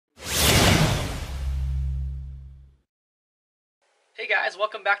guys,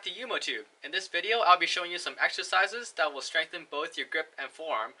 welcome back to YumoTube. In this video, I'll be showing you some exercises that will strengthen both your grip and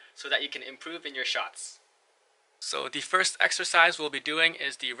forearm so that you can improve in your shots. So the first exercise we'll be doing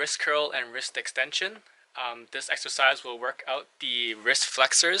is the wrist curl and wrist extension. This exercise will work out the wrist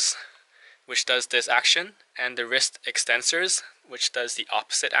flexors, which does this action, and the wrist extensors, which does the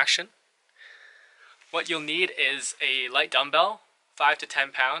opposite action. What you'll need is a light dumbbell, 5 to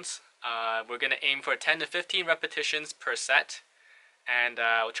 10 pounds. We're going to aim for 10 to 15 repetitions per set, and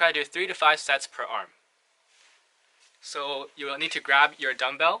we'll try to do 3 to 5 sets per arm. So you will need to grab your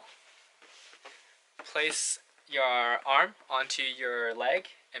dumbbell, place your arm onto your leg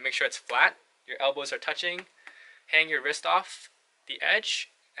and make sure it's flat, your elbows are touching, hang your wrist off the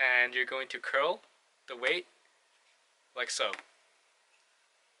edge, and you're going to curl the weight like so.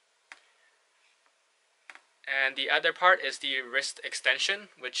 And the other part is the wrist extension,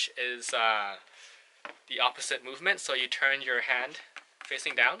 which is the opposite movement. So you turn your hand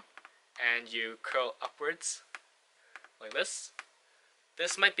facing down and you curl upwards like this.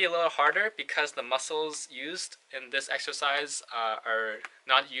 This might be a little harder because the muscles used in this exercise are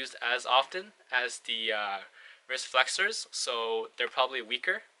not used as often as the wrist flexors, so they're probably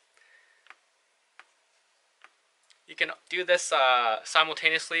weaker. You can do this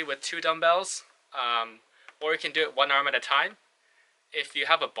simultaneously with 2 dumbbells. Or you can do it one arm at a time. If you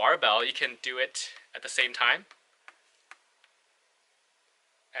have a barbell, you can do it at the same time,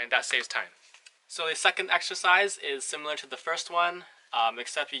 and that saves time. So the second exercise is similar to the first one,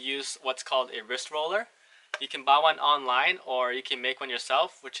 except you use what's called a wrist roller. You can buy one online or you can make one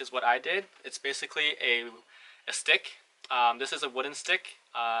yourself, which is what I did. It's basically a stick. This is a wooden stick.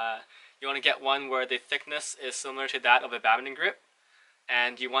 You want to get one where the thickness is similar to that of a badminton grip.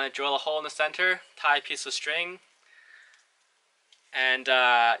 And you want to drill a hole in the center, tie a piece of string, and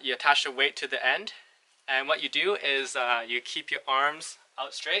you attach the weight to the end. And what you do is you keep your arms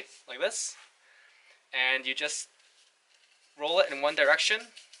out straight like this, and you just roll it in one direction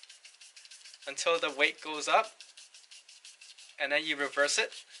until the weight goes up, and then you reverse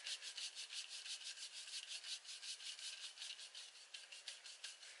it.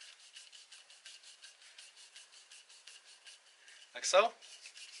 Like so.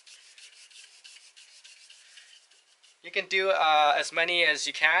 You can do as many as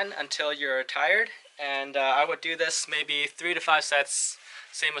you can until you're tired, and I would do this maybe 3 to 5 sets,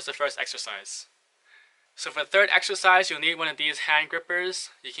 same as the first exercise. So for the third exercise, you'll need one of these hand grippers.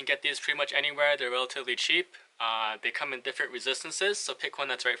 You can get these pretty much anywhere. They're relatively cheap. They come in different resistances, so pick one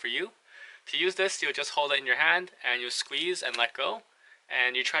that's right for you. To use this, you'll just hold it in your hand and you squeeze and let go,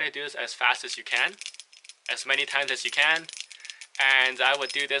 and you try to do this as fast as you can, as many times as you can. And I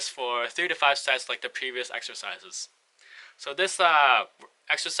would do this for 3 to 5 sets like the previous exercises. So this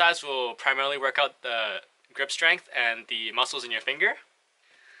exercise will primarily work out the grip strength and the muscles in your finger,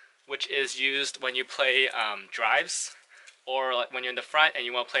 which is used when you play drives, or like when you're in the front and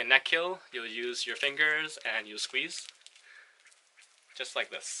you want to play neck kill, you'll use your fingers and you'll squeeze, just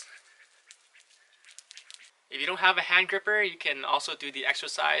like this. If you don't have a hand gripper, you can also do the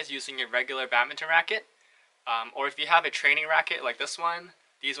exercise using your regular badminton racket. Or if you have a training racket like this one,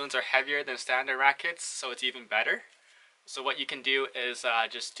 these ones are heavier than standard rackets, so it's even better. So what you can do is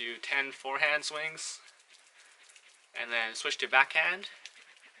just do 10 forehand swings, and then switch to backhand,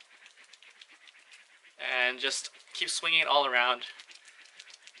 and just keep swinging it all around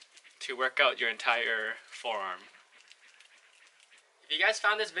to work out your entire forearm. If you guys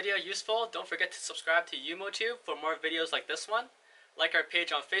found this video useful, don't forget to subscribe to YumoTube for more videos like this one. Like our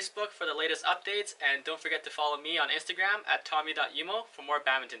page on Facebook for the latest updates, and don't forget to follow me on Instagram at tommy.yumo for more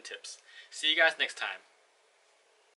badminton tips. See you guys next time.